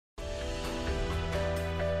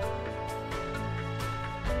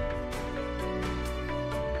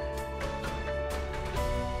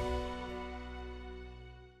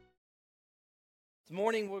This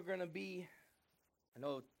morning I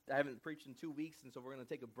know I haven't preached in 2 weeks, and so we're going to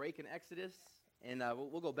take a break in Exodus, and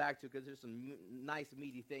we'll go back to it because there's some nice,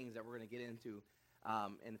 meaty things that we're going to get into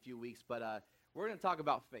in a few weeks. But we're going to talk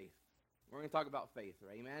about faith. We're going to talk about faith,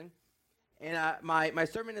 right? Amen? And my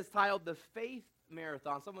sermon is titled The Faith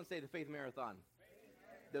Marathon. Someone say the Faith Marathon.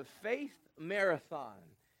 The Faith Marathon.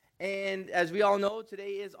 And as we all know,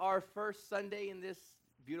 today is our first Sunday in this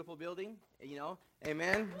beautiful building,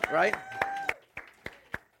 amen, right?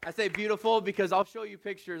 I say beautiful because I'll show you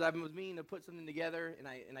pictures. I was meaning to put something together, and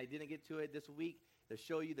I didn't get to it this week to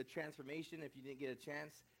show you the transformation if you didn't get a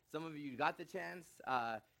chance. Some of you got the chance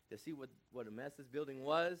to see what a mess this building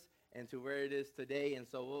was and to where it is today, and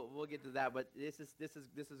so we'll get to that. But this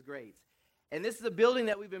is great. And this is a building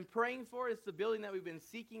that we've been praying for. This is a building that we've been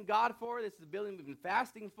seeking God for. This is a building we've been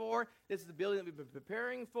fasting for. This is a building that we've been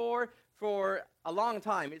preparing for a long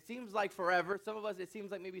time. It seems like forever. Some of us, it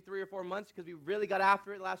seems like maybe 3 or 4 months because we really got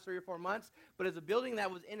after it the last 3 or 4 months. But it's a building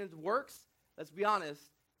that was in its works, let's be honest,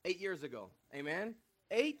 8 years ago. Amen?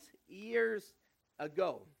 8 years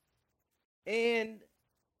ago. And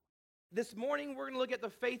this morning, we're going to look at the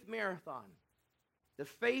Faith Marathon. The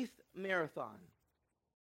Faith Marathon.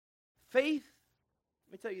 Faith,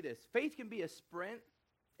 let me tell you this. Faith can be a sprint.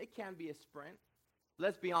 It can be a sprint.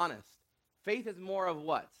 Let's be honest. Faith is more of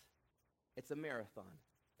what? It's a marathon.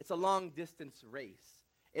 It's a long-distance race.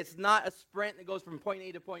 It's not a sprint that goes from point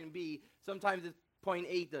A to point B. Sometimes it's point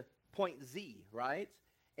A to point Z, right?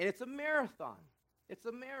 And it's a marathon. It's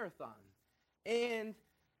a marathon. And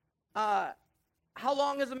how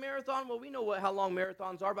long is a marathon? Well, we know how long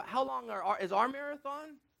marathons are, but how long is our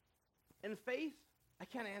marathon in faith? I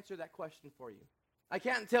can't answer that question for you. I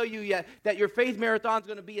can't tell you yet that your faith marathon is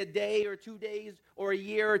going to be a day or 2 days or a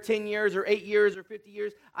year or 10 years or 8 years or 50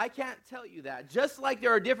 years. I can't tell you that. Just like there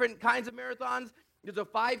are different kinds of marathons, there's a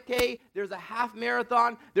 5K, there's a half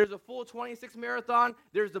marathon, there's a full 26 marathon,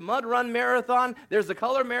 there's the mud run marathon, there's the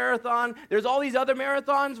color marathon, there's all these other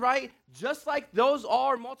marathons, right? Just like those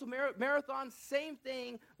are multiple marathons, same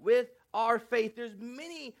thing with our faith. There's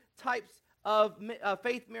many types of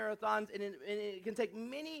faith marathons, and it can take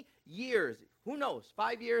many years. Who knows?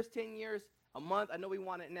 5 years, 10 years, a month. I know we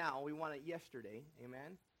want it now. We want it yesterday.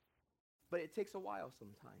 Amen? But it takes a while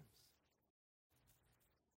sometimes.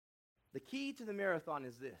 The key to the marathon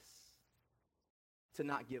is this: to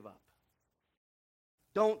not give up.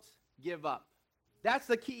 Don't give up. That's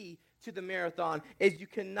the key to the marathon, is you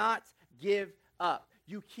cannot give up.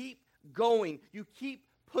 You keep going. You keep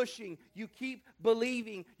pushing, you keep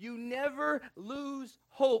believing, you never lose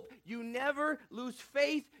hope, you never lose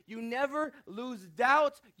faith, you never lose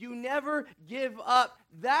doubt, you never give up.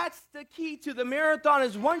 That's the key to the marathon,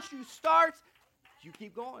 is once you start, you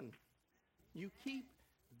keep going. You keep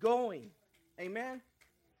going. Amen?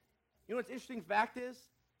 You know what's interesting fact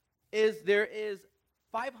is there is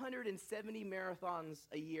 570 marathons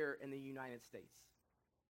a year in the United States.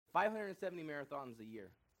 570 marathons a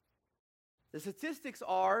year. The statistics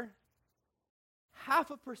are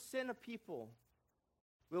 0.5% of people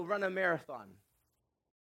will run a marathon.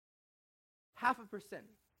 0.5%.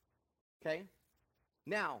 Okay?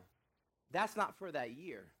 Now, that's not for that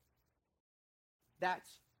year.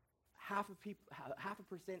 That's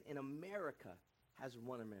 0.5% in America has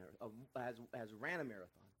ran a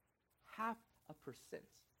marathon. 0.5%.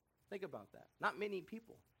 Think about that. Not many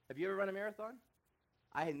people. Have you ever run a marathon?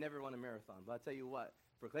 I had never run a marathon, but I'll tell you what.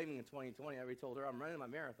 Proclaiming in 2020, I already told her I'm running my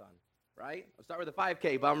marathon, right? I'll start with a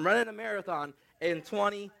 5K, but I'm running a marathon in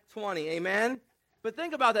 2020, amen? But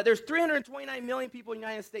think about that. There's 329 million people in the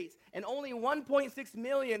United States, and only 1.6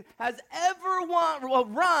 million has ever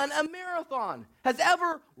run a marathon, has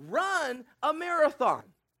ever run a marathon.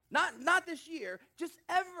 Not this year, just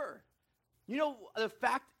ever. You know, the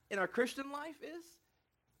fact in our Christian life is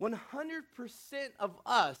 100% of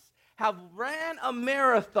us have ran a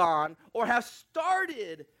marathon or have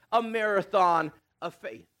started a marathon of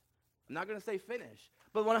faith. I'm not going to say finish,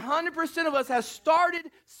 but 100% of us has started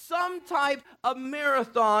some type of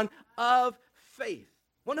marathon of faith.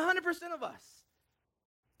 100% of us.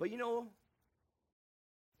 But you know,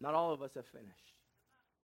 not all of us have finished.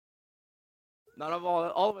 Not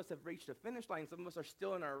all of us have reached the finish line. Some of us are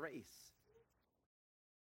still in our race.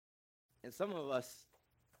 And some of us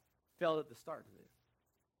failed at the start of it.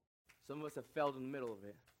 Some of us have failed in the middle of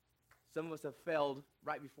it. Some of us have failed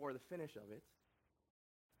right before the finish of it.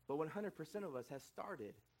 But 100% of us has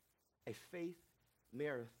started a faith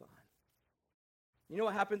marathon. You know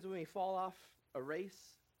what happens when we fall off a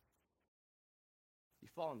race? You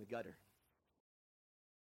fall in the gutter.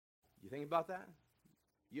 You think about that?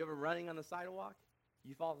 You ever running on the sidewalk?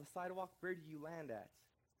 You fall off the sidewalk, where do you land at?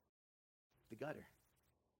 The gutter.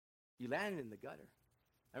 You landed in the gutter.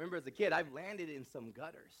 I remember as a kid, I've landed in some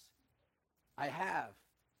gutters. I have.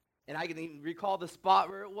 And I can even recall the spot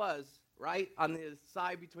where it was, right on the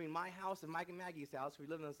side between my house and Mike and Maggie's house. We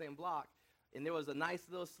lived in the same block. And there was a nice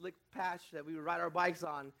little slick patch that we would ride our bikes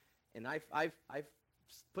on. And I've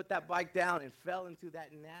put that bike down and fell into that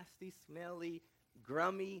nasty, smelly,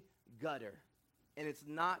 grummy gutter. And it's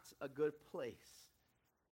not a good place.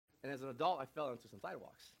 And as an adult, I fell into some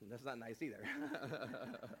sidewalks. And that's not nice either.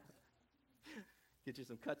 Get you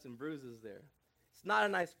some cuts and bruises there. It's not a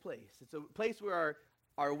nice place. It's a place where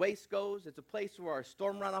our waste goes. It's a place where our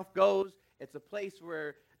storm runoff goes. It's a place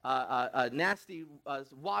where nasty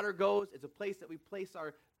water goes. It's a place that we place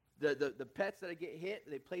the pets that get hit.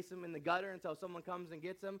 They place them in the gutter until someone comes and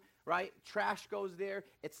gets them, right? Trash goes there.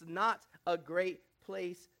 It's not a great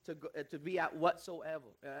place to be at whatsoever.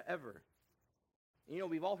 Ever. You know,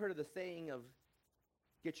 we've all heard of the saying of,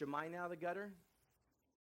 get your mind out of the gutter.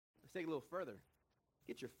 Let's take it a little further.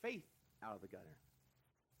 Get your faith out of the gutter.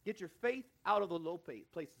 Get your faith out of the low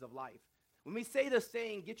places of life. When we say the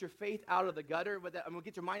saying, get your faith out of the gutter,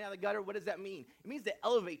 get your mind out of the gutter, what does that mean? It means to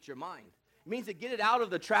elevate your mind. It means to get it out of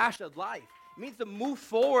the trash of life. It means to move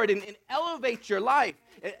forward and elevate your life.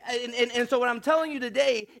 And so what I'm telling you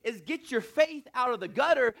today is get your faith out of the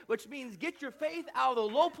gutter, which means get your faith out of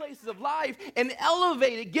the low places of life and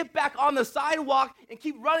elevate it. Get back on the sidewalk and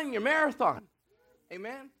keep running your marathon.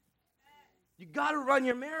 Amen? You got to run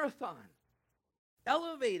your marathon.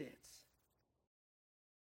 Elevate it.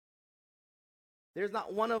 There's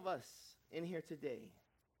not one of us in here today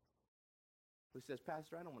who says,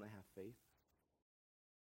 Pastor, I don't want to have faith.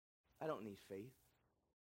 I don't need faith.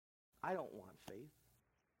 I don't want faith.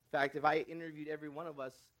 In fact, if I interviewed every one of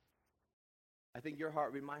us, I think your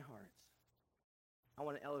heart would be my heart. I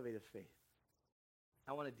want an elevated faith.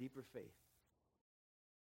 I want a deeper faith.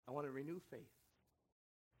 I want a renewed faith.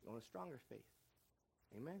 I want a stronger faith.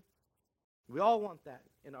 Amen? We all want that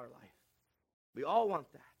in our life. We all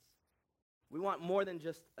want that. We want more than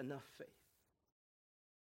just enough faith.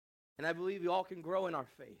 And I believe we all can grow in our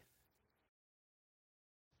faith.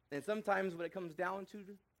 And sometimes what it comes down to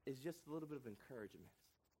is just a little bit of encouragement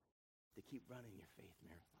to keep running your faith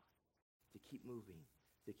marathon, to keep moving,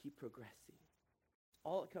 to keep progressing.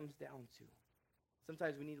 All it comes down to.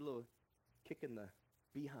 Sometimes we need a little kick in the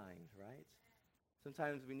behind, right?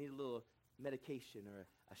 Sometimes we need a little medication or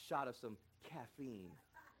a shot of some caffeine.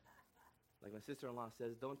 Like my sister-in-law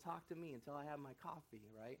says, don't talk to me until I have my coffee,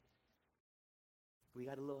 right? We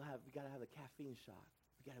got to have a caffeine shot.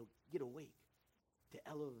 We got to get awake, to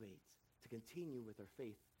elevate, to continue with our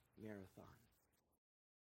faith marathon.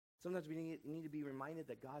 Sometimes we need to be reminded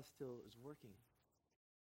that God still is working.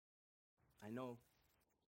 I know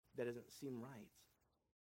that doesn't seem right,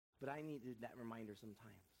 but I needed that reminder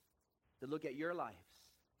sometimes to look at your lives,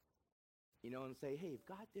 and say, hey, if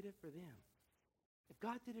God did it for them, if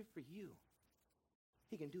God did it for you,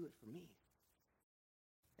 he can do it for me.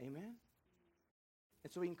 Amen?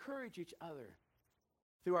 And so we encourage each other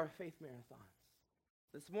through our faith marathons.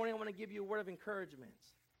 This morning I want to give you a word of encouragement.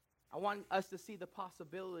 I want us to see the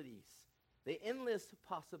possibilities, the endless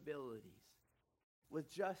possibilities,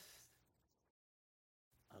 with just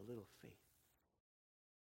a little faith.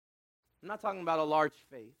 I'm not talking about a large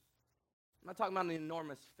faith. I'm not talking about an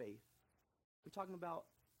enormous faith. I'm talking about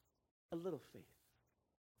a little faith.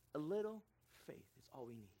 A little faith is all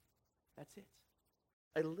we need. That's it.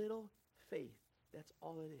 A little faith. That's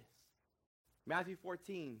all it is. Matthew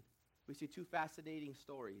 14, we see two fascinating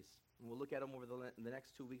stories. And we'll look at them over the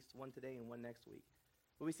next 2 weeks, one today and one next week.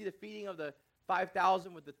 But we see the feeding of the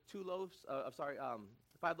 5,000 with the 5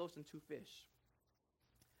 loaves and 2 fish.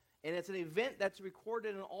 And it's an event that's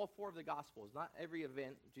recorded in all 4 of the Gospels. Not every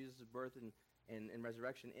event, Jesus' birth and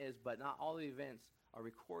resurrection is, but not all the events are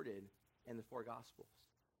recorded in the 4 Gospels.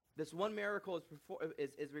 This one miracle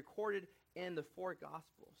is recorded in the 4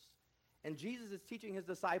 Gospels. And Jesus is teaching his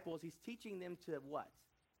disciples, he's teaching them to what?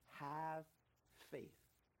 Have faith.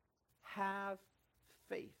 Have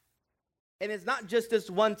faith. And it's not just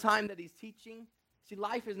this one time that he's teaching. See,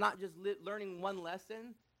 life is not just learning one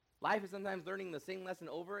lesson. Life is sometimes learning the same lesson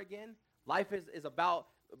over again. Life is about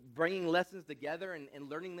bringing lessons together and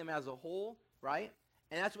learning them as a whole, right?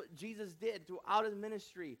 And that's what Jesus did throughout his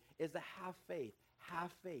ministry, is to have faith,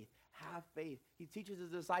 have faith, have faith. He teaches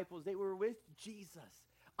his disciples. They were with Jesus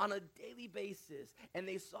on a daily basis, and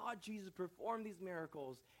they saw Jesus perform these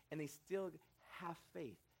miracles, and they still have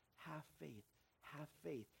faith, have faith, have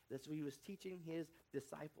faith. That's what he was teaching his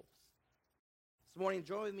disciples. This morning,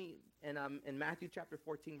 join with me in Matthew chapter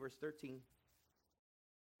 14, verse 13.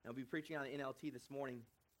 I'll be preaching on the NLT this morning.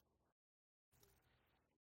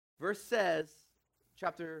 Verse says,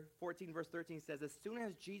 chapter 14, verse 13 says, as soon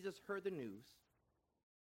as Jesus heard the news,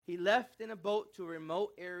 he left in a boat to a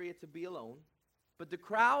remote area to be alone. But the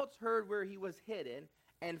crowds heard where he was hidden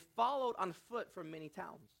and followed on foot from many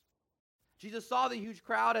towns. Jesus saw the huge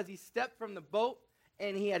crowd as he stepped from the boat,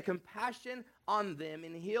 and he had compassion on them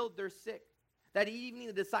and healed their sick. That evening,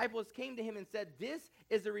 the disciples came to him and said, this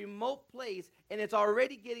is a remote place, and it's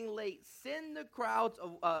already getting late. Send the crowds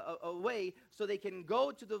away so they can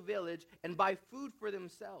go to the village and buy food for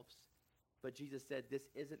themselves. But Jesus said, this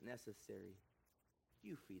isn't necessary.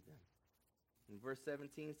 You feed them. And verse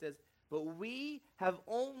 17 says, but we have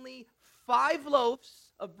only 5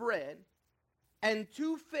 loaves of bread and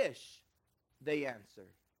 2 fish, they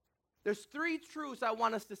answered. There's 3 truths I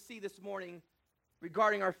want us to see this morning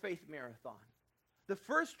regarding our faith marathon. The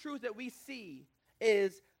first truth that we see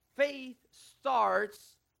is faith starts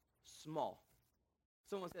small.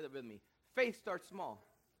 Someone say that with me. Faith starts small.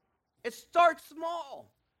 It starts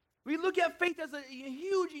small. We look at faith as a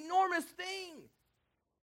huge, enormous thing.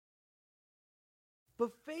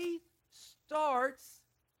 But faith starts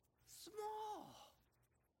small.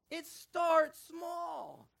 It starts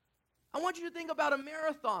small. I want you to think about a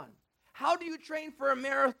marathon. How do you train for a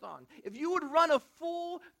marathon? If you would run a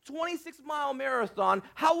full 26-mile marathon,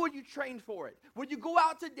 how would you train for it? Would you go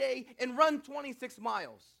out today and run 26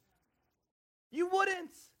 miles? You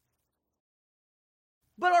wouldn't.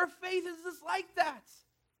 But our faith is just like that.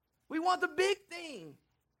 We want the big thing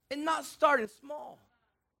and not starting small.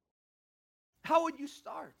 How would you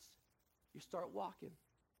start? You start walking.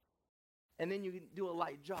 And then you do a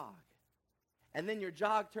light jog. And then your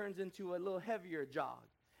jog turns into a little heavier jog.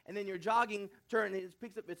 And then your jogging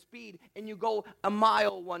picks up its speed, and you go a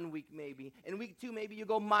mile 1 week maybe. In week 2, maybe you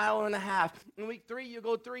go 1.5 miles. In week 3, you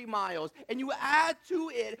go 3 miles. And you add to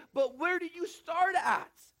it, but where do you start at?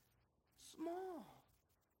 Small.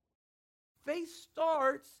 Faith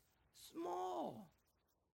starts small.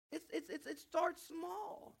 It starts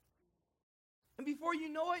small. And before you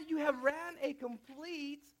know it, you have ran a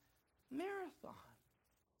complete marathon.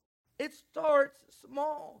 It starts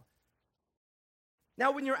small.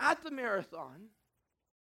 Now, when you're at the marathon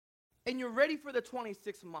and you're ready for the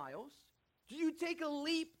 26 miles, do you take a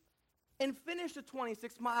leap and finish the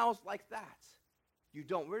 26 miles like that? You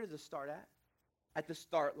don't. Where does it start at? At the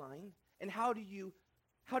start line. And how do you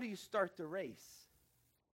start the race?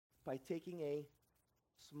 By taking a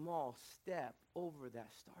small step over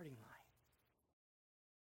that starting line.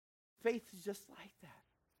 Faith is just like that.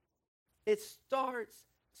 It starts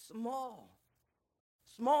small.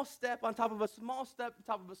 Small step on top of a small step on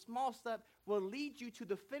top of a small step will lead you to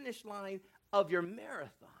the finish line of your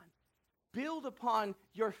marathon. Build upon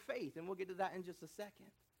your faith, and we'll get to that in just a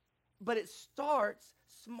second. But it starts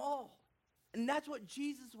small. And that's what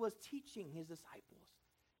Jesus was teaching his disciples.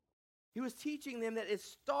 He was teaching them that it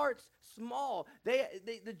starts small. The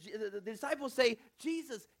disciples say,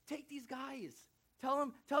 Jesus, take these guys. Tell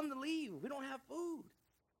them to leave. We don't have food.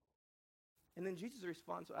 And then Jesus'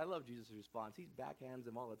 response, I love Jesus' response. He backhands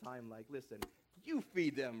them all the time like, listen, you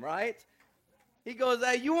feed them, right? He goes,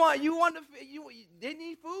 they need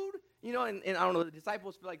food? You know, and I don't know, the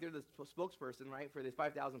disciples feel like they're the spokesperson, right, for the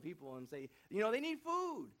 5,000 people and say, they need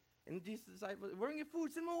food. And Jesus' disciples, we're going to get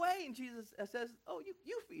food, send them away. And Jesus says,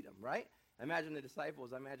 you feed them, right? I imagine the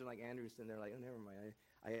disciples, like Andrew sitting there like, oh, never mind.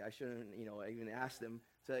 I shouldn't, even ask them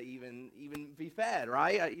to even be fed,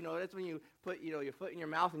 right? That's when you put, your foot in your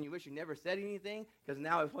mouth and you wish you never said anything because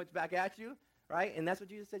now it points back at you, right? And that's what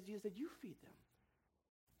Jesus said. Jesus said, you feed them.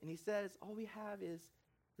 And he says, all we have is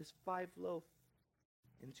this 5 loaf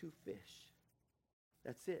and 2 fish.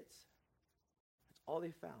 That's it. That's all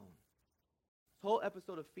they found. This whole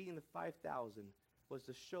episode of feeding the 5,000 was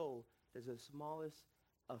to show there's the smallest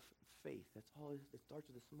of faith. That's all. It starts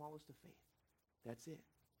with the smallest of faith. That's it.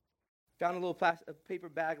 Found a little paper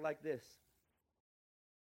bag like this.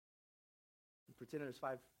 And pretend there's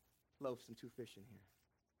 5 loaves and 2 fish in here.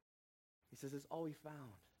 He says, it's all we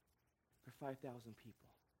found for 5,000 people.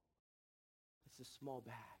 It's a small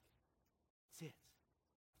bag. That's it.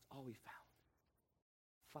 That's all we found.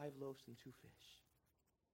 5 loaves and 2 fish.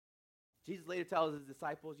 Jesus later tells his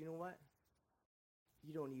disciples, you know what?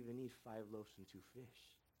 You don't even need 5 loaves and 2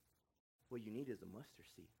 fish. What you need is a mustard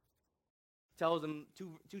seed. Tells them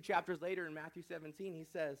two chapters later in Matthew 17, he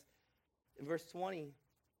says, in verse 20,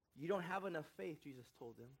 you don't have enough faith, Jesus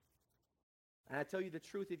told them. And I tell you the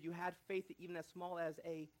truth, if you had faith even as small as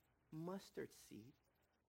a mustard seed,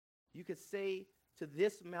 you could say to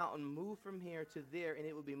this mountain, move from here to there, and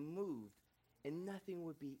it would be moved, and nothing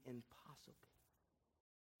would be impossible.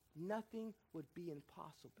 Nothing would be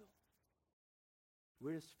impossible.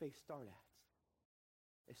 Where does faith start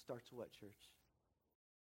at? It starts what, church?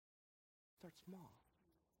 Start small.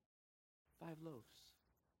 5 loaves,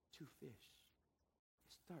 2 fish.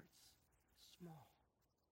 It starts small.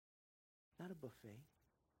 Not a buffet.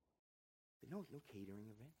 No catering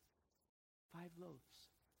event. 5 loaves,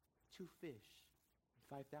 2 fish, and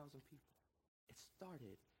 5,000 people. It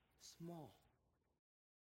started small.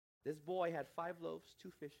 This boy had 5 loaves, 2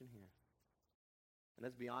 fish in here. And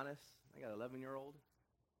let's be honest, I got an 11-year-old.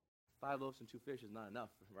 5 loaves and 2 fish is not enough,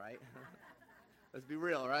 right? Let's be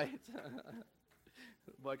real, right?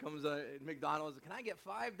 Boy comes to McDonald's, can I get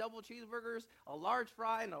 5 double cheeseburgers, a large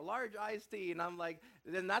fry, and a large iced tea? And I'm like,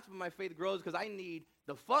 then that's when my faith grows, because I need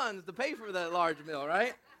the funds to pay for that large meal,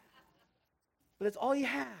 right? But that's all he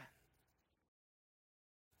had.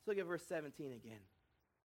 Let's look at verse 17 again.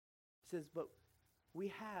 It says, but we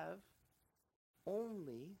have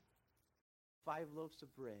only 5 loaves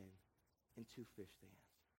of bread and 2 fish, they answered.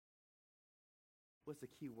 What's the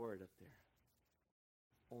key word up there?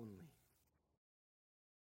 Only.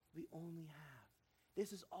 We only have.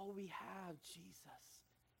 This is all we have, Jesus.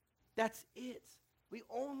 That's it. We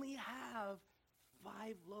only have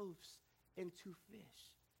 5 loaves and 2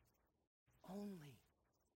 fish. Only.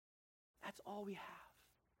 That's all we have.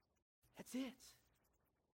 That's it.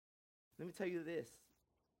 Let me tell you this.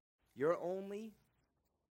 Your only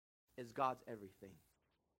is God's everything.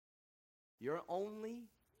 Your only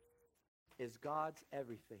is God's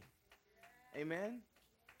everything. Amen?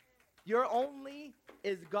 Your only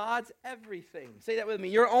is God's everything. Say that with me.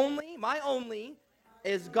 Your only, my only,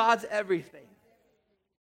 is God's everything.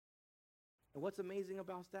 And what's amazing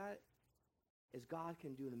about that is God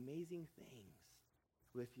can do amazing things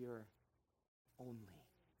with your only.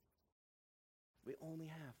 We only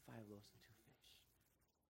have 5 loaves and 2 fish.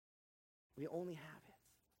 We only have it.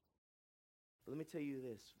 But let me tell you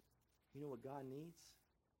this. You know what God needs?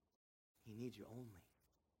 He needs your only.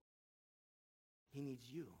 He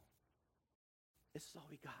needs you. This is all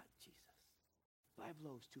we got, Jesus. 5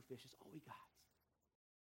 loaves, 2 fish is all we got.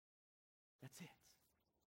 That's it.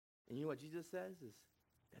 And you know what Jesus says is,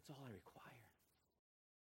 that's all I require.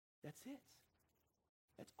 That's it.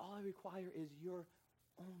 That's all I require is your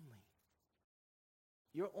only.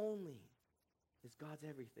 Your only is God's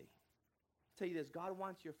everything. I'll tell you this, God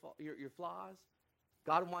wants your flaws.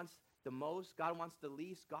 God wants the most. God wants the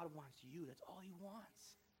least. God wants you. That's all he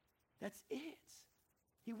wants. That's it.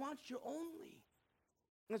 He wants your only.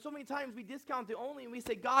 And so many times we discount the only and we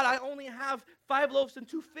say, God, I only have 5 loaves and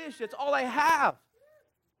 2 fish. That's all I have.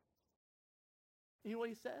 You know what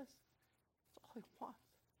he says? That's all I want.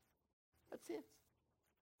 That's it.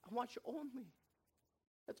 I want your only.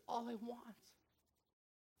 That's all I want.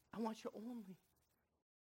 I want your only.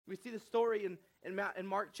 We see the story in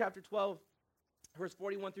Mark chapter 12, verse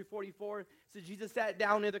 41 through 44. It says Jesus sat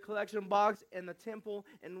down near the collection box in the temple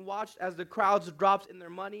and watched as the crowds dropped in their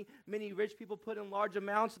money. Many rich people put in large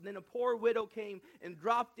amounts, and then a poor widow came and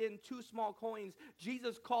dropped in 2 small coins.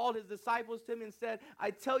 Jesus called his disciples to him and said,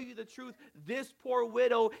 I tell you the truth, this poor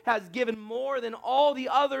widow has given more than all the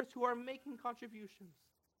others who are making contributions.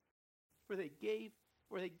 For they gave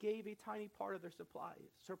a tiny part of their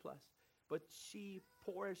surplus. But she,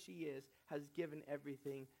 poor as she is, has given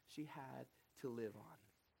everything she had to live on.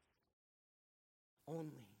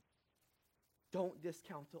 Only. Don't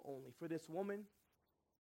discount the only. For this woman,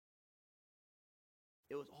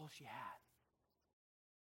 it was all she had.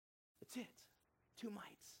 That's it. 2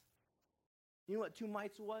 mites. You know what 2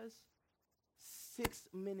 mites was? 6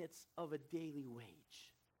 minutes of a daily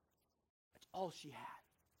wage. That's all she had.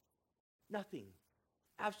 Nothing.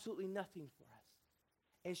 Absolutely nothing for us.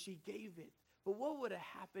 And she gave it. But what would have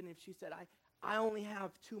happened if she said, I only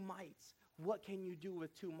have 2 mites. What can you do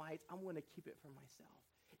with 2 mites? I'm going to keep it for myself.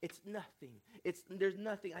 It's nothing. There's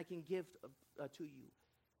nothing I can give to you.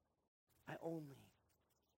 I only.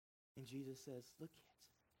 And Jesus says, look it.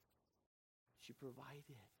 She provided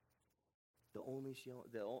the only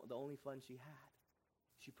fund she had.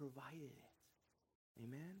 She provided it.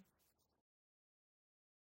 Amen?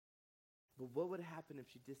 But what would happen if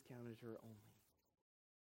she discounted her only?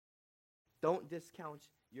 Don't discount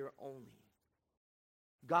your only.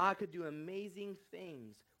 God could do amazing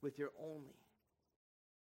things with your only.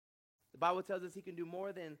 The Bible tells us he can do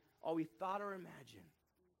more than all we thought or imagined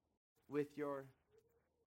with your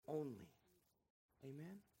only.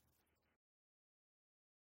 Amen?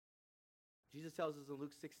 Jesus tells us in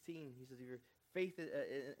Luke 16, he says, if you're faith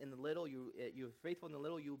in the little, you're faithful in the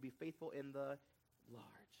little, you will be faithful in the large.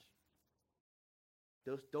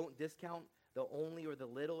 Don't discount the only or the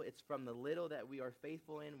little. It's from the little that we are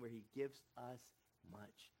faithful in where he gives us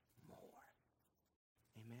much more.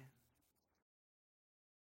 Amen.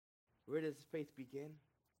 Where does faith begin?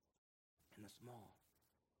 In the small.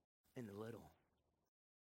 in the little.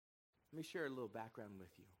 Let me share a little background with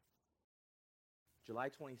you. July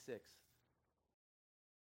 26th,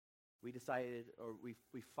 we decided, or we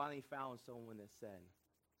finally found someone that said,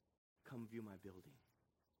 come view my building.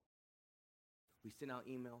 We sent out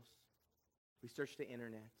emails. We searched the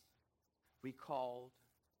internet. We called.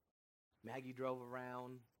 Maggie drove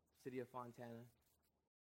around city of Fontana,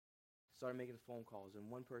 started making phone calls,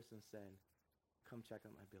 and one person said, come check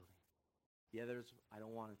out my building. The others, I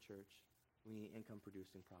don't want a church. We need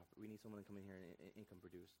income-producing property. We need someone to come in here and income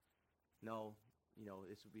produce. No,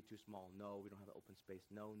 this would be too small. No, we don't have an open space.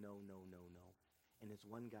 No. And this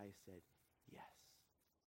one guy said, yes.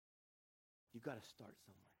 You got to start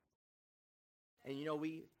somewhere. And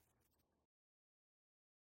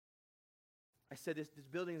I said, this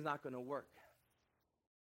building is not going to work.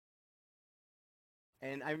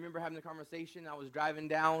 And I remember having the conversation. I was driving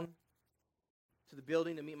down to the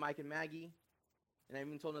building to meet Mike and Maggie. And I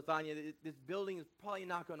even told Nathania that this building is probably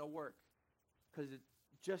not going to work because it's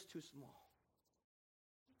just too small.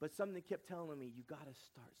 But something kept telling me, you got to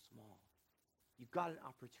start small. You got an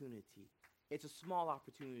opportunity. It's a small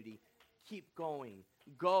opportunity. Keep going.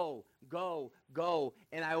 Go.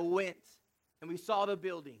 And I went, and we saw the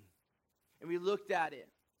building, and we looked at it,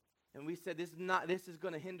 and we said, this is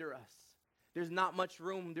going to hinder us. There's not much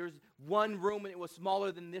room. There's one room, and it was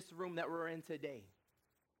smaller than this room that we're in today,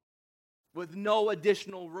 with no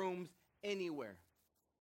additional rooms anywhere.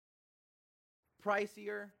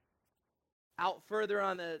 Pricier, out further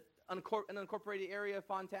on the unincorporated area of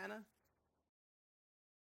Fontana.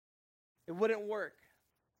 It wouldn't work.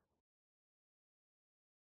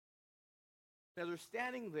 As we're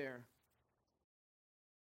standing there,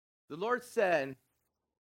 the Lord said,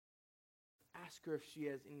 ask her if she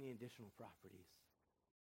has any additional properties.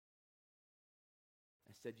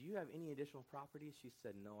 I said, do you have any additional properties? She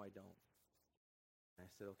said, no, I don't. I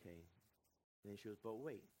said, okay. And then she goes, but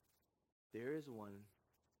wait, there is one,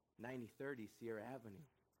 9030 Sierra Avenue,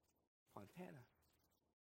 Fontana.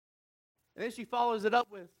 And then she follows it up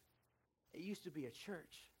with, it used to be a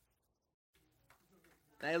church.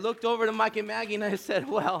 And I looked over to Mike and Maggie and I said,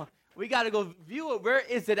 well, we got to go view it. Where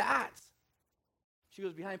is it at? She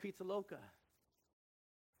goes, behind Pizza Loca.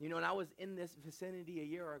 And I was in this vicinity a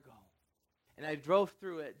year ago. And I drove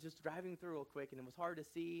through it, just driving through real quick, and it was hard to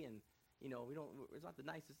see, and it's not the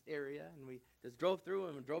nicest area, and we just drove through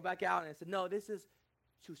and drove back out, and I said, no, this is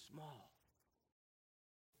too small.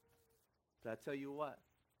 But I tell you what,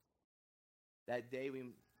 that day we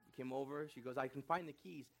came over, she goes, I can find the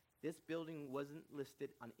keys. This building wasn't listed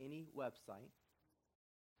on any website.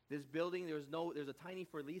 This building, there's a tiny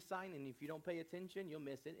for lease sign, and if you don't pay attention, you'll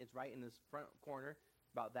miss it. It's right in this front corner,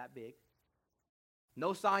 about that big.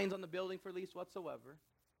 No signs on the building for lease whatsoever.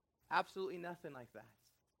 Absolutely nothing like that.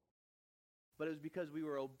 But it was because we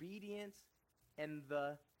were obedient in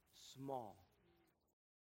the small.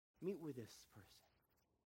 Meet with this person.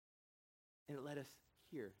 And it led us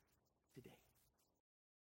here today.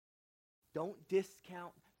 Don't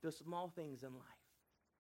discount the small things in life.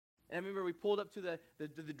 And I remember we pulled up to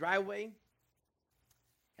the driveway,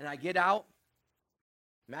 and I get out.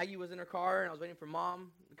 Maggie was in her car, and I was waiting for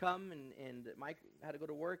Mom to come, and Mike had to go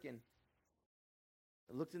to work, and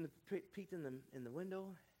I looked peeked in the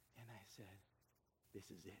window, and I said, this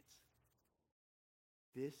is it.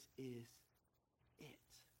 This is it.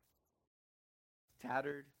 It's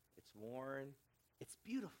tattered, it's worn, it's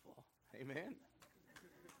beautiful. Amen?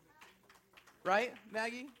 Right,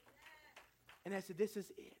 Maggie? And I said, this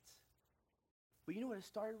is it. But you know what it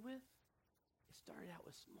started with? It started out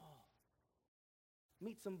with small.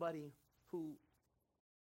 Meet somebody who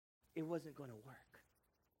it wasn't going to work.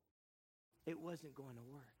 It wasn't going to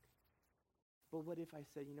work. But what if I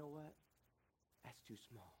said, you know what? That's too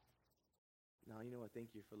small. Now, you know what?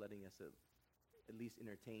 Thank you for letting us at least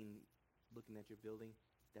entertain looking at your building.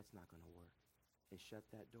 That's not going to work. And shut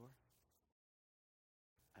that door.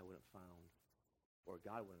 I wouldn't have found, or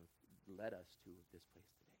God wouldn't have led us to this place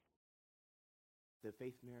today. The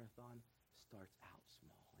Faith Marathon starts out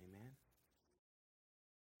small. Amen?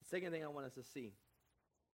 The second thing I want us to see,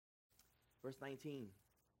 verse 19. It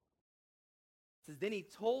says, then he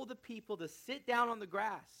told the people to sit down on the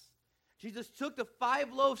grass. Jesus took the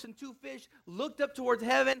 5 loaves and 2 fish, looked up towards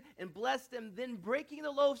heaven, and blessed them. Then breaking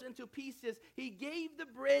the loaves into pieces, he gave the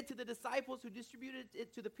bread to the disciples, who distributed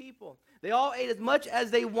it to the people. They all ate as much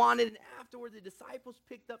as they wanted, and afterward the disciples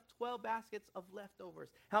picked up 12 baskets of leftovers.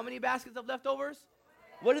 How many baskets of leftovers?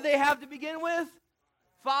 What did they have to begin with?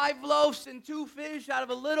 5 loaves and 2 fish out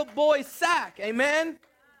of a little boy's sack. Amen?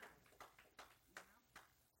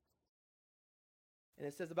 And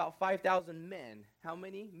it says about 5,000 men. How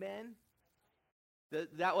many men?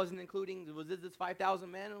 That wasn't including, was this 5,000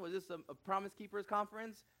 men? Was this a Promise Keepers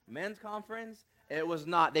conference? Men's conference? It was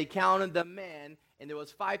not. They counted the men, and there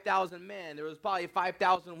was 5,000 men. There was probably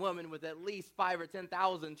 5,000 women with at least 5,000 or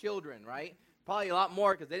 10,000 children, right? Probably a lot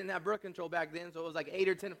more because they didn't have birth control back then, so it was like 8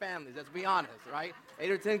 or 10 families, let's be honest, right?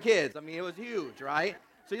 8 or 10 kids. I mean, it was huge, right?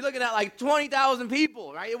 So you're looking at like 20,000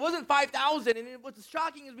 people, right? It wasn't 5,000, and what's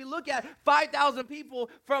shocking is we look at 5,000 people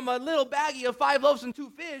from a little baggie of 5 loaves and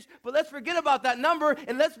 2 fish, but let's forget about that number,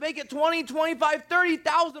 and let's make it 20, 25,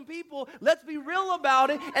 30,000 people. Let's be real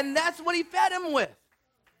about it, and that's what he fed him with.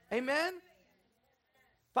 Amen?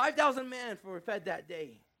 5,000 men were fed that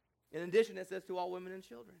day. In addition, it says to all women and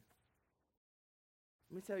children.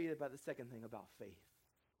 Let me tell you about the second thing about faith.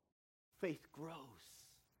 Faith grows.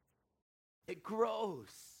 It grows.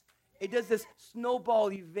 It does this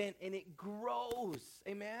snowball event, and it grows.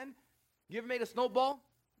 Amen? You ever made a snowball?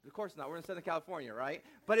 Of course not. We're in Southern California, right?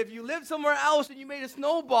 But if you lived somewhere else and you made a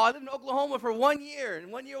snowball, I lived in Oklahoma for 1 year,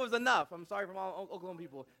 and 1 year was enough. I'm sorry from all Oklahoma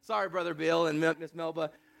people. Sorry, Brother Bill and Miss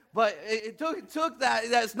Melba. But it took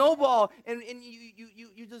that snowball, and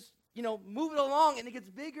you just, move it along, and it gets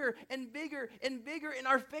bigger and bigger and bigger, and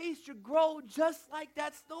our faith should grow just like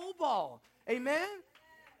that snowball. Amen?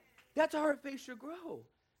 That's how our faith should grow.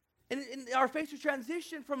 And our faith should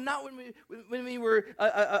transition from not when we were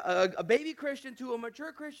a baby Christian to a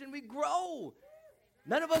mature Christian. We grow.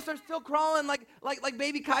 None of us are still crawling like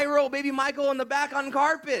baby Cairo, baby Michael in the back on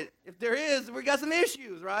carpet. If there is, we got some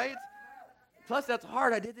issues, right? Plus, that's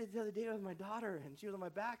hard. I did it the other day with my daughter, and she was on my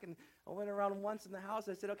back, and I went around once in the house.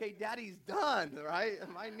 I said, okay, Daddy's done, right?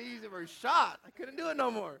 And my knees were shot. I couldn't do it no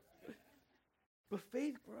more. But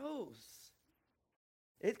faith grows.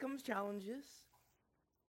 It comes challenges.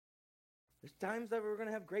 There's times that we're going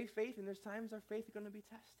to have great faith, and there's times our faith is going to be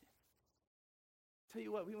tested. Tell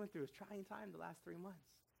you what, we went through a trying time the last 3 months.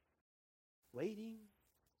 Waiting,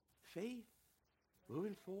 faith,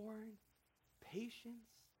 moving forward, patience.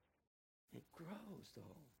 It grows,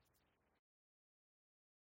 though.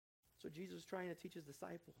 So Jesus was trying to teach his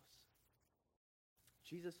disciples.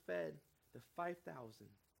 Jesus fed the 5,000,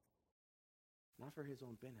 not for his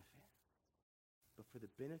own benefit, but for the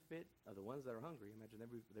benefit of the ones that are hungry. Imagine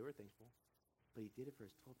they were thankful. But he did it for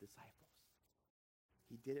his 12 disciples.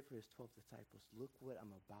 He did it for his 12 disciples. Look what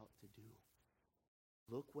I'm about to do.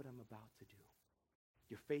 Look what I'm about to do.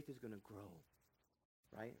 Your faith is going to grow,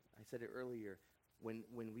 right? I said it earlier. When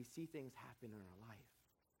we see things happen in our life,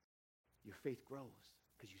 your faith grows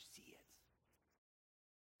because you see it.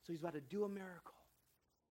 So he's about to do a miracle.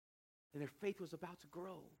 And their faith was about to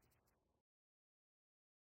grow.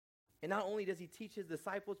 And not only does he teach his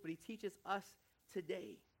disciples, but he teaches us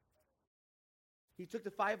today. He took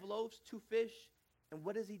the 5 loaves, 2 fish, and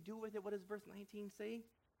what does he do with it? What does verse 19 say?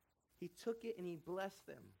 He took it and he blessed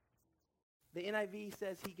them. The NIV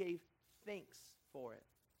says he gave thanks for it.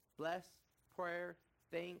 Bless, prayer,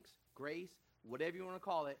 thanks, grace, whatever you want to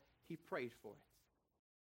call it, he prayed for it.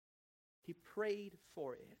 He prayed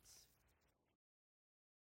for it.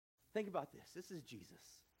 Think about this. This is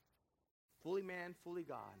Jesus. Fully man, fully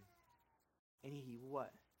God. And he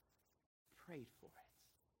what? Prayed for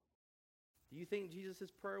it. Do you think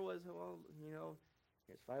Jesus' prayer was, well,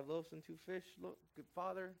 here's 5 loaves and 2 fish. Look, good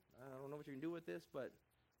Father, I don't know what you can do with this, but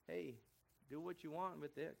hey, do what you want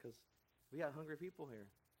with it because we got hungry people here.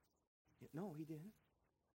 No, he didn't.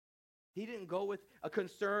 He didn't go with a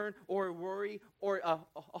concern or a worry or a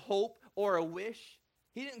hope or a wish.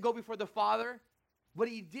 He didn't go before the Father. What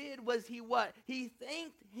he did was he what? He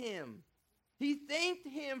thanked him. He thanked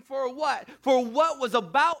him for what? For what was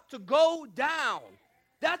about to go down.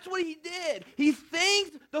 That's what he did. He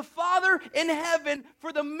thanked the Father in heaven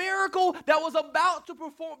for the miracle that was about to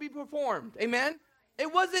be performed. Amen?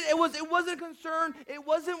 It wasn't concern, it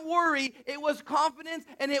wasn't worry, it was confidence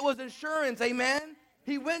and it was assurance. Amen?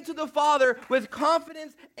 He went to the Father with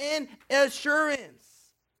confidence and assurance.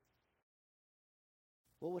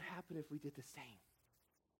 What would happen if we did the same?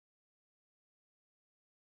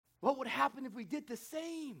 What would happen if we did the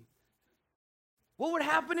same? What would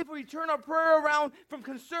happen if we turn our prayer around from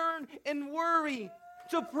concern and worry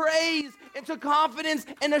to praise and to confidence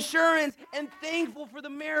and assurance and thankful for the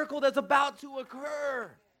miracle that's about to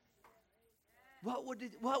occur? What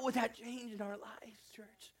would that change in our lives,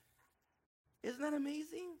 church? Isn't that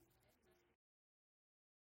amazing?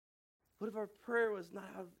 What if our prayer was not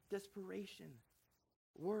out of desperation,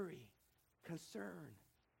 worry, concern,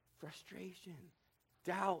 frustration,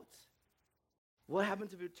 doubt? What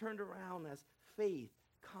happens if it turned around as faith,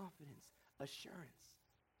 confidence, assurance?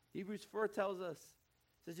 Hebrews 4 tells us,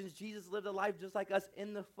 it says, since Jesus lived a life just like us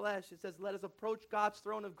in the flesh, it says, let us approach God's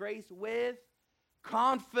throne of grace with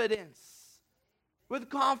confidence. With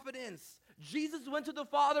confidence. Jesus went to the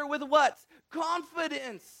Father with what?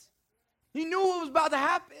 Confidence. He knew what was about to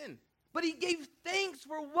happen, but he gave thanks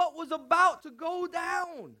for what was about to go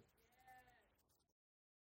down.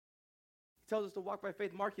 He tells us to walk by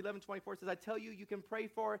faith. Mark 11:24 says, I tell you, you can pray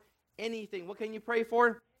for anything. What can you pray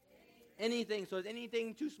for? Anything. So is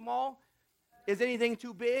anything too small? Is anything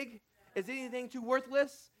too big? Is anything too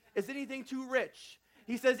worthless? Is anything too rich?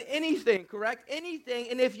 He says anything, correct? Anything.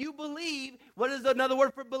 And if you believe, what is another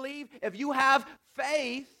word for believe? If you have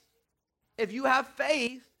faith that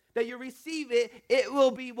you receive it, it will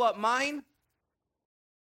be what? Mine?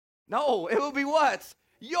 No, it will be what?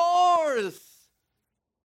 Yours.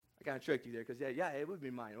 I kind of tricked you there because, yeah, it would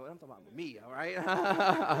be mine. Well, I'm talking about me, all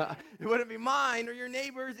right? It wouldn't be mine or your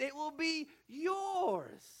neighbor's. It will be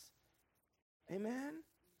yours. Amen?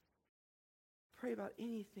 Pray about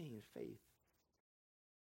anything in faith.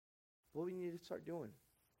 What we need to start doing?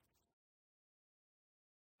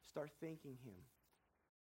 Start thanking him.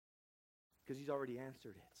 Because he's already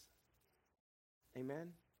answered it. Amen?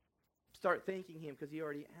 Start thanking him because he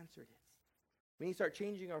already answered it. We need to start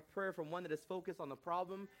changing our prayer from one that is focused on the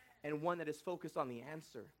problem and one that is focused on the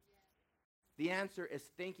answer. The answer is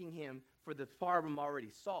thanking him for the problem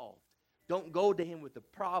already solved. Don't go to him with the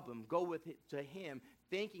problem. Go to him,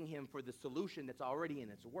 thanking him for the solution that's already in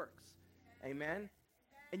its works. Amen?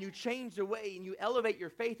 And you change the way, and you elevate your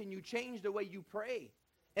faith, and you change the way you pray.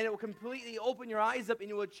 And it will completely open your eyes up, and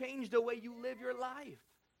it will change the way you live your life.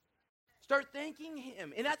 Start thanking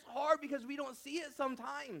him. And that's hard because we don't see it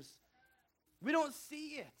sometimes. We don't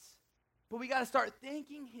see it. But we got to start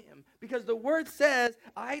thanking him. Because the word says,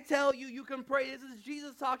 I tell you, you can pray. This is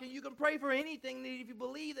Jesus talking. You can pray for anything that if you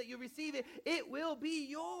believe that you receive it, it will be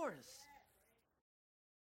yours.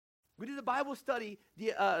 We did a Bible study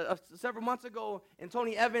several months ago, and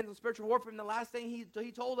Tony Evans on spiritual warfare, and the last thing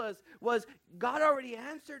he told us was, God already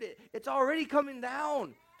answered it. It's already coming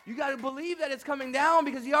down. You got to believe that it's coming down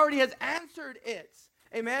because he already has answered it.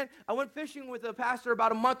 Amen. I went fishing with a pastor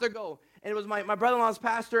about a month ago, and it was my brother-in-law's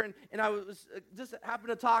pastor, and I was just happened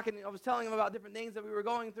to talk, and I was telling him about different things that we were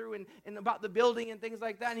going through and about the building and things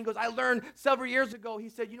like that. And he goes, I learned several years ago, he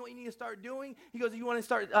said, you know what you need to start doing? He goes, you want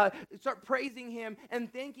to start praising him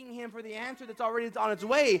and thanking him for the answer that's already on its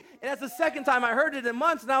way. And that's the second time I heard it in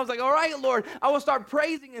months, and I was like, all right, Lord, I will start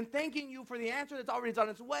praising and thanking you for the answer that's already on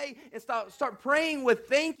its way, and start praying with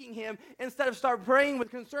thanking him instead of start praying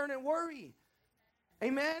with concern and worry.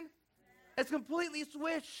 Amen? It's completely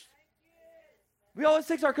switched. We always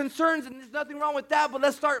take our concerns, and there's nothing wrong with that, but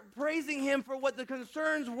let's start praising him for what the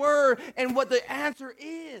concerns were and what the answer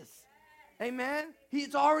is. Amen?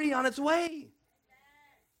 It's already on its way.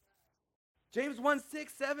 James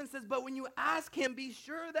 1:6-7 says, but when you ask him, be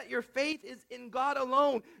sure that your faith is in God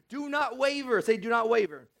alone. Do not waver. Say, do not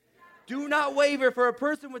waver. Do not waver, for a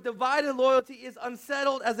person with divided loyalty is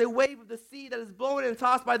unsettled as a wave of the sea that is blown and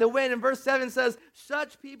tossed by the wind. And verse 7 says,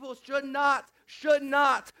 such people should not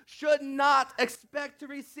expect to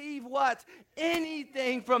receive what?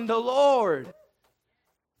 Anything from the Lord.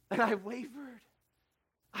 And I wavered.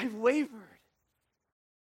 I've wavered.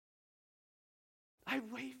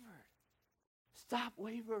 Stop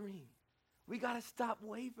wavering. We got to stop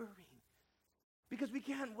wavering. Because we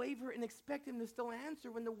can't waver and expect him to still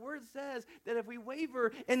answer when the word says that if we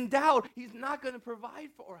waver and doubt, he's not going to provide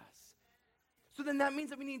for us. So then that means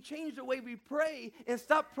that we need to change the way we pray and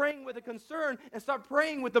stop praying with a concern and start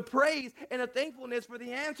praying with the praise and a thankfulness for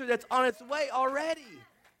the answer that's on its way already.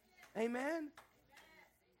 Amen?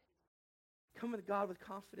 Come to God with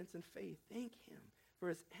confidence and faith. Thank him for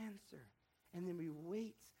his answer. And then we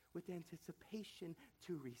wait with anticipation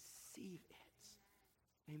to receive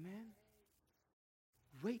it. Amen?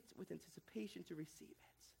 Wait with anticipation to receive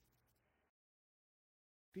it.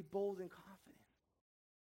 Be bold and confident.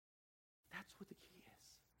 That's what the key is.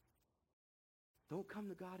 Don't come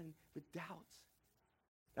to God with doubts.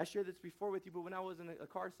 I shared this before with you, but when I was a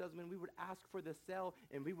car salesman, we would ask for the sale,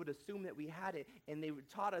 and we would assume that we had it, and they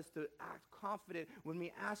taught us to act confident when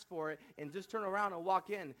we asked for it, and just turn around and walk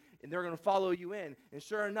in, and they're going to follow you in. And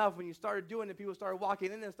sure enough, when you started doing it, people started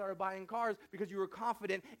walking in and started buying cars because you were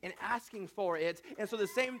confident in asking for it. And so the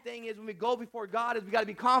same thing is when we go before God, is we got to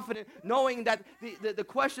be confident, knowing that the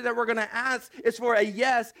question that we're going to ask is for a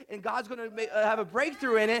yes, and God's going to have a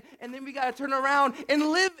breakthrough in it, and then we got to turn around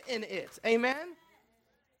and live in it. Amen?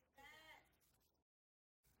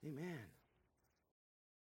 Amen.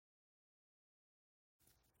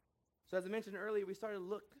 So as I mentioned earlier, we started to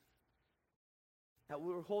look at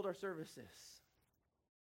where we hold our services.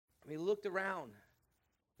 We looked around,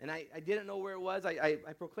 and I didn't know where it was. I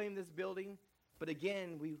proclaimed this building, but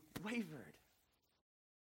again, we wavered.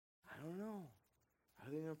 I don't know.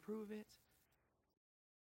 Are they going to approve it?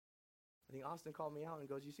 I think Austin called me out and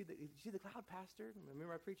goes, you see the cloud, Pastor?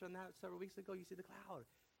 Remember I preached on that several weeks ago? You see the cloud.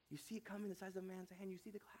 You see it coming the size of a man's hand. You see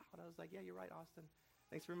the cloud. I was like, yeah, you're right, Austin.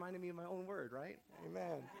 Thanks for reminding me of my own word, right?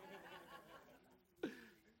 Amen.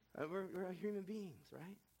 We're human beings,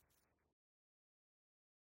 right?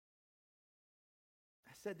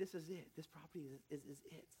 I said, this is it. This property is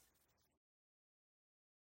it.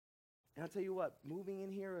 And I'll tell you what, moving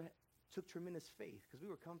in here took tremendous faith because we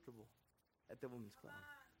were comfortable at the women's club.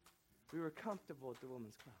 We were comfortable at the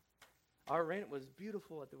women's club. Our rent was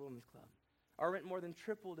beautiful at the women's club. Our rent more than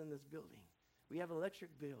tripled in this building. We have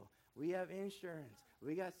electric bill. We have insurance.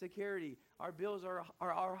 We got security. Our bills are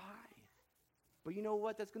high. But you know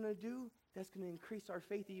what that's going to do? That's going to increase our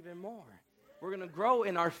faith even more. We're going to grow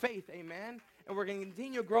in our faith, amen? And we're going to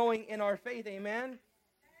continue growing in our faith, amen?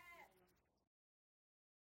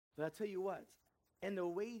 But I'll tell you what, in the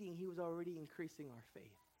waiting, he was already increasing our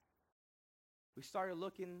faith. We started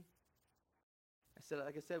looking.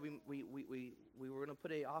 Like I said, we were going to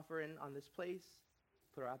put an offer in on this place,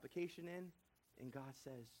 put our application in, and God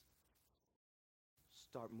says,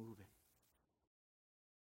 start moving.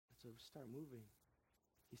 And so start moving.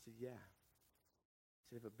 He said, yeah.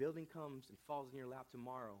 He said, if a building comes and falls in your lap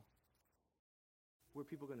tomorrow, where are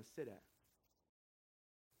people going to sit at?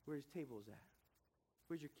 Where's tables at?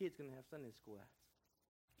 Where's your kids going to have Sunday school at?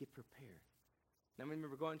 Get prepared. And I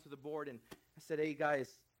remember going to the board and I said, hey, guys,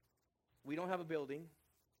 we don't have a building.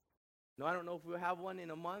 No, I don't know if we'll have one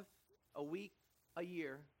in a month, a week, a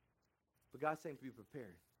year. But God's saying to be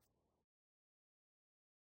prepared.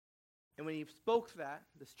 And when he spoke that,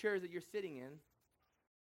 the chairs that you're sitting in,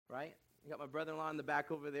 right? You got my brother-in-law in the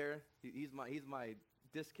back over there. He's my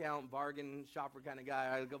discount bargain shopper kind of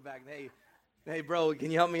guy. I go back and, hey, bro,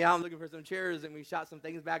 can you help me out? I'm looking for some chairs. And we shot some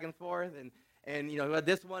things back and forth. And you know,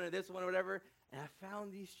 this one or whatever. And I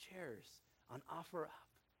found these chairs on OfferUp.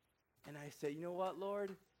 And I said, you know what,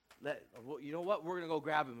 Lord? You know what? We're going to go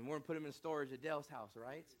grab them, and we're going to put them in storage at Dale's house,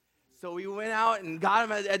 right? So we went out and got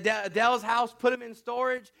them at Dale's house, put them in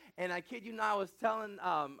storage, and I kid you not, I was telling,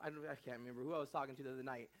 I can't remember who I was talking to the other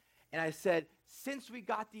night, and I said, since we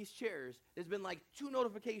got these chairs, there's been like 2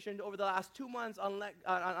 notifications over the last 2 months on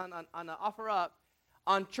OfferUp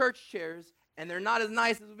on church chairs, and they're not as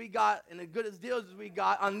nice as we got and as good as deals as we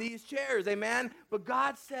got on these chairs, amen? But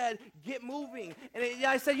God said, get moving. And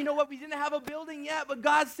I said, you know what? We didn't have a building yet, but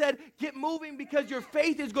God said, get moving because your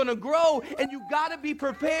faith is going to grow and you got to be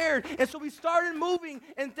prepared. And so we started moving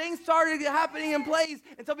and things started happening in place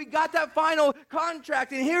until we got that final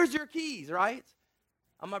contract. And here's your keys, right?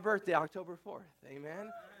 On my birthday, October 4th,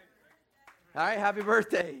 amen? All right, happy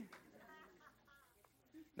birthday.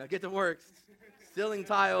 Now get to work. Ceiling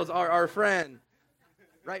tiles are our friend.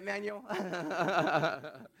 Right, Manuel?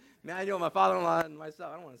 Manuel, my father-in-law, and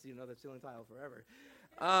myself. I don't want to see another ceiling tile forever.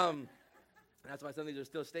 That's why some of these are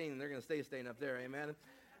still staying. They're going to stay staying up there, amen?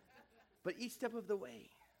 But each step of the way,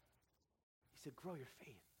 he said, grow your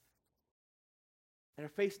faith. And our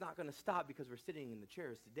faith's not going to stop because we're sitting in the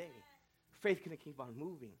chairs today. Faith's going to keep on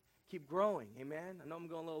moving, keep growing, amen? I know I'm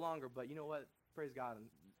going a little longer, but you know what? Praise God.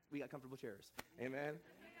 We got comfortable chairs, amen?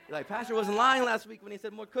 Like, Pastor wasn't lying last week when he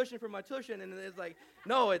said more cushion for my tuition. And it's like,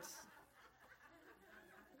 no, it's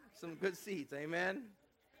some good seats. Amen?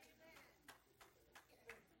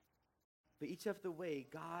 But each step of the way,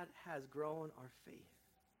 God has grown our faith.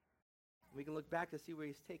 We can look back to see where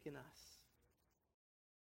he's taken us.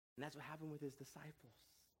 And that's what happened with his disciples.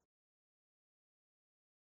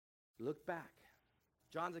 Look back.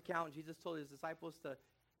 John's account, Jesus told his disciples to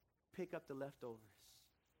pick up the leftovers.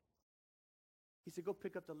 He said, go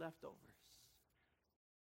pick up the leftovers.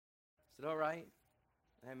 I said, all right.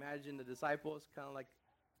 And I imagine the disciples kind of like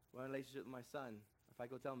my relationship with my son. If I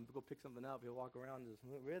go tell him to go pick something up, he'll walk around and just,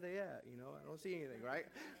 where are they at? You know, I don't see anything, right?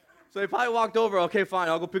 So he probably walked over, okay, fine,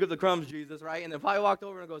 I'll go pick up the crumbs, Jesus, right? And then probably walked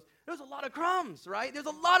over and goes, there's a lot of crumbs, right? There's a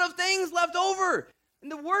lot of things left over.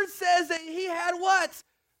 And the word says that he had what?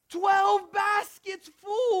 12 baskets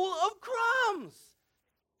full of crumbs,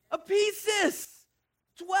 of pieces.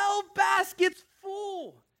 12 baskets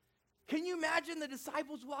full. Can you imagine the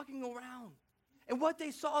disciples walking around and what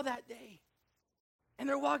they saw that day? And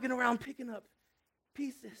they're walking around picking up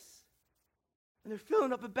pieces. And they're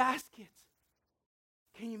filling up a basket.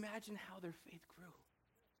 Can you imagine how their faith grew?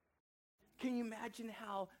 Can you imagine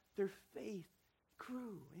how their faith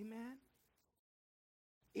grew? Amen?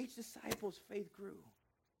 Each disciple's faith grew.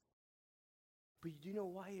 But do you know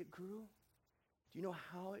why it grew? Do you know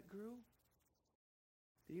how it grew?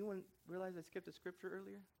 Did anyone realize I skipped a scripture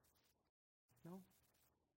earlier? No?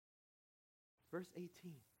 Verse 18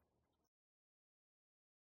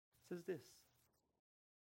 says this.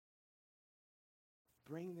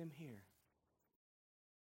 bring them here.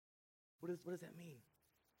 What does that mean?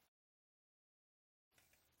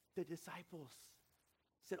 The disciples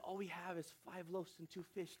said, all we have is 5 loaves and 2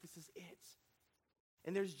 fish. This is it.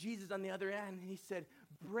 And there's Jesus on the other end, and he said,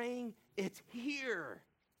 bring it here.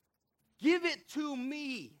 Give it to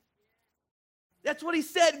me. That's what he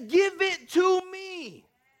said. Give it to me.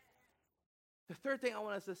 The third thing I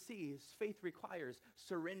want us to see is faith requires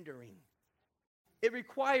surrendering. It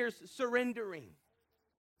requires surrendering.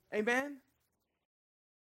 Amen?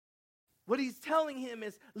 What he's telling him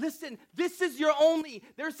is, listen, this is your only.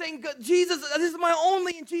 They're saying, Jesus, this is my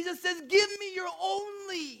only. And Jesus says, give me your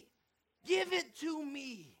only. Give it to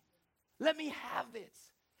me. Let me have it.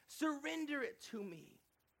 Surrender it to me.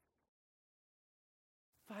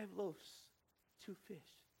 5 loaves, 2 fish.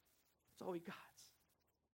 That's all we got.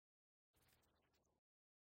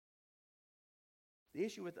 The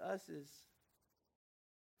issue with us is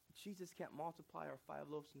Jesus can't multiply our 5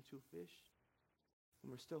 loaves and 2 fish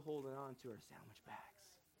when we're still holding on to our sandwich bags.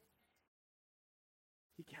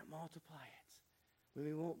 He can't multiply it when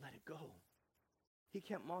we won't let it go. He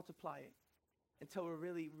can't multiply it until we're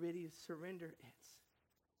really ready to surrender it.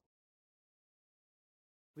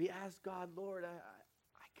 We ask God, Lord, I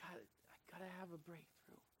gotta have a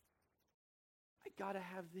breakthrough. I gotta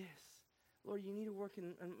have this. Lord, you need to work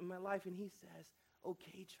in my life. And he says,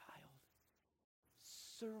 okay, child,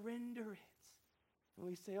 surrender it. And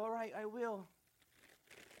we say, all right, I will.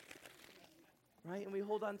 Right? And we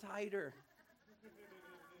hold on tighter.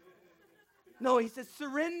 No, he says,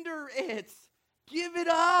 surrender it. Give it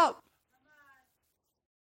up.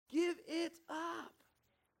 Give it up.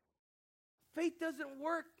 Faith doesn't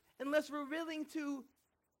work unless we're willing to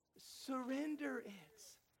surrender it.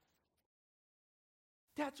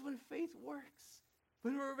 That's when faith works,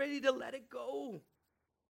 when we're ready to let it go.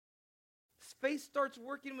 Faith starts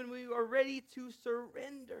working when we are ready to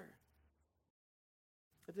surrender.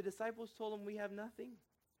 If the disciples told him we have nothing,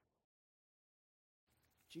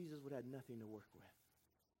 Jesus would have nothing to work with.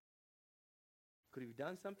 Could he have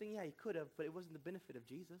done something? Yeah, he could have, but it wasn't the benefit of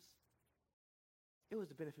Jesus. It was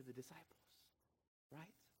the benefit of the disciples,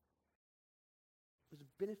 right? It was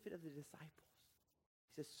the benefit of the disciples.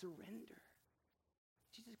 He says, surrender.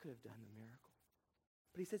 Jesus could have done the miracle,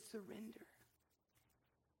 but he said, surrender.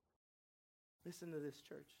 Listen to this,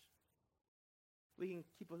 church. We can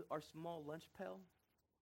keep our small lunch pail.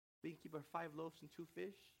 We can keep our 5 loaves and 2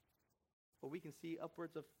 fish. Or we can see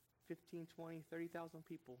upwards of 15, 20, 30,000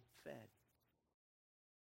 people fed.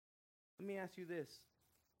 Let me ask you this.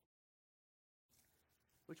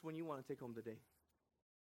 Which one you want to take home today?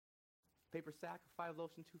 Paper sack of 5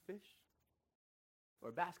 loaves and 2 fish? Or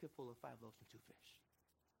a basket full of 5 loaves and 2 fish?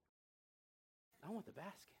 I want the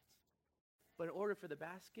basket. But in order for the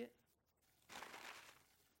basket,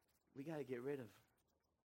 we got to get rid of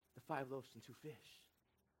the 5 loaves and 2 fish.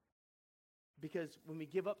 Because when we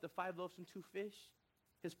give up the 5 loaves and 2 fish,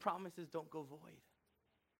 his promises don't go void.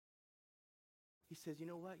 He says, you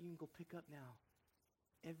know what? You can go pick up now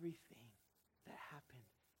everything that happened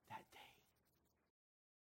that day.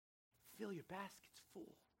 Fill your baskets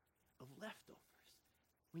full of leftovers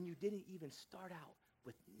when you didn't even start out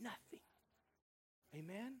with nothing.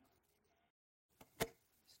 Amen?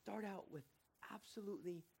 Start out with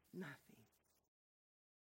absolutely nothing.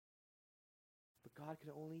 But God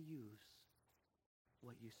can only use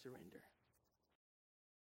what you surrender.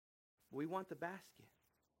 We want the basket.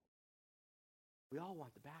 We all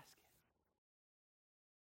want the basket.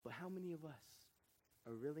 But how many of us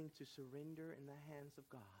are willing to surrender in the hands of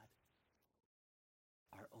God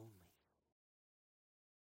our only?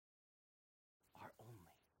 Our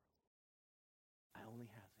only. I only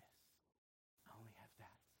have this. I only have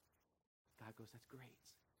that. God goes, that's great.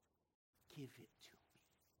 Give it to me.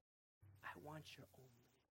 I want your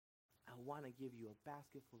only. I want to give you a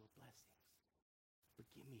basket full of blessings. But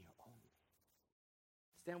give me your only.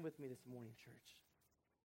 Stand with me this morning, church.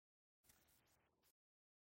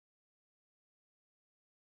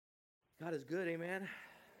 God is good, amen?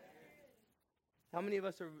 How many of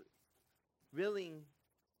us are willing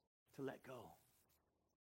to let go?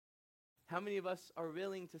 How many of us are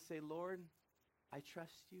willing to say, Lord, I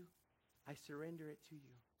trust you. I surrender it to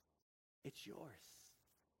you. It's yours.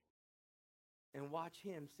 And watch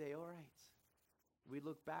him say, all right, we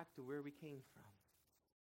look back to where we came from.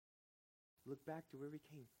 Look back to where we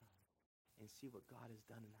came from and see what God has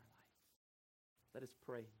done in our lives. Let us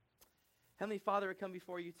pray. Heavenly Father, I come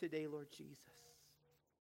before you today, Lord Jesus.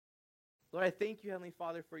 Lord, I thank you, Heavenly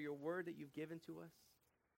Father, for your word that you've given to us.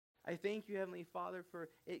 I thank you, Heavenly Father, for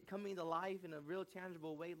it coming to life in a real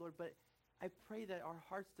tangible way, Lord. But I pray that our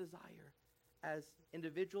heart's desire as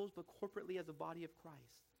individuals, but corporately as a body of Christ,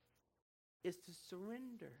 is to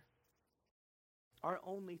surrender our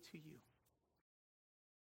only to you.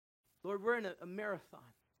 Lord, we're in a marathon.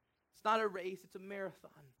 It's not a race, it's a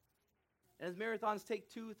marathon. And as marathons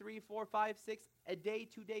take 2, 3, 4, 5, 6, a day,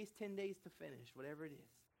 2 days, 10 days to finish, whatever it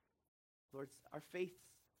is. Lord, our faith,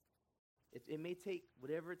 it may take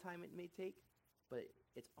whatever time it may take, but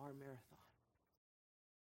it's our marathon.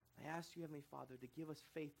 I ask you, Heavenly Father, to give us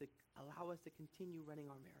faith, to allow us to continue running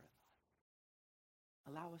our marathon.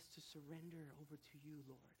 Allow us to surrender over to you,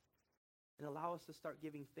 Lord. And allow us to start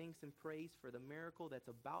giving thanks and praise for the miracle that's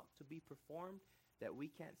about to be performed that we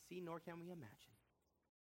can't see nor can we imagine.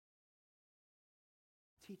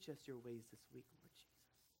 Teach us your ways this week, Lord Jesus.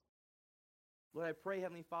 Lord, I pray,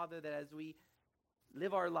 Heavenly Father, that as we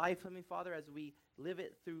live our life, Heavenly Father, as we live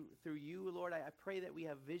it through you, Lord, I pray that we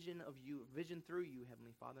have vision of you, vision through you,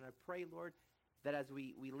 Heavenly Father. And I pray, Lord, that as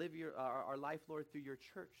we live our life, Lord, through your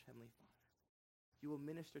church, Heavenly Father, you will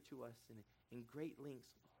minister to us in great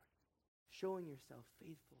lengths, Lord, showing yourself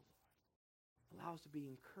faithful, Lord. Allow us to be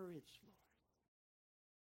encouraged, Lord.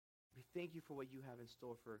 We thank you for what you have in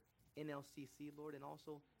store for NLCC, Lord, and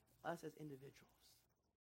also us as individuals.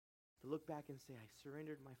 To look back and say, I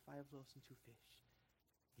surrendered my 5 loaves and 2 fish.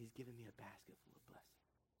 He's given me a basket full of blessing.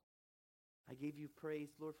 I gave you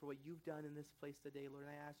praise, Lord, for what you've done in this place today, Lord.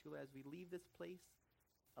 And I ask you, Lord, as we leave this place,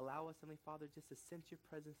 allow us, Heavenly Father, just to sense your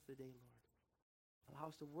presence today, Lord. Allow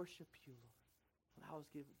us to worship you, Lord. Allow us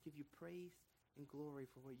to give you praise and glory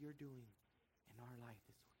for what you're doing in our life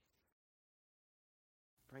this week.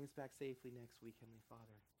 Bring us back safely next week, Heavenly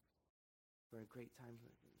Father, for a great time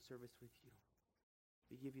of service with you.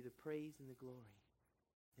 We give you the praise and the glory.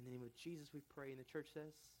 In the name of Jesus we pray, and the church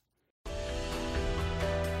says...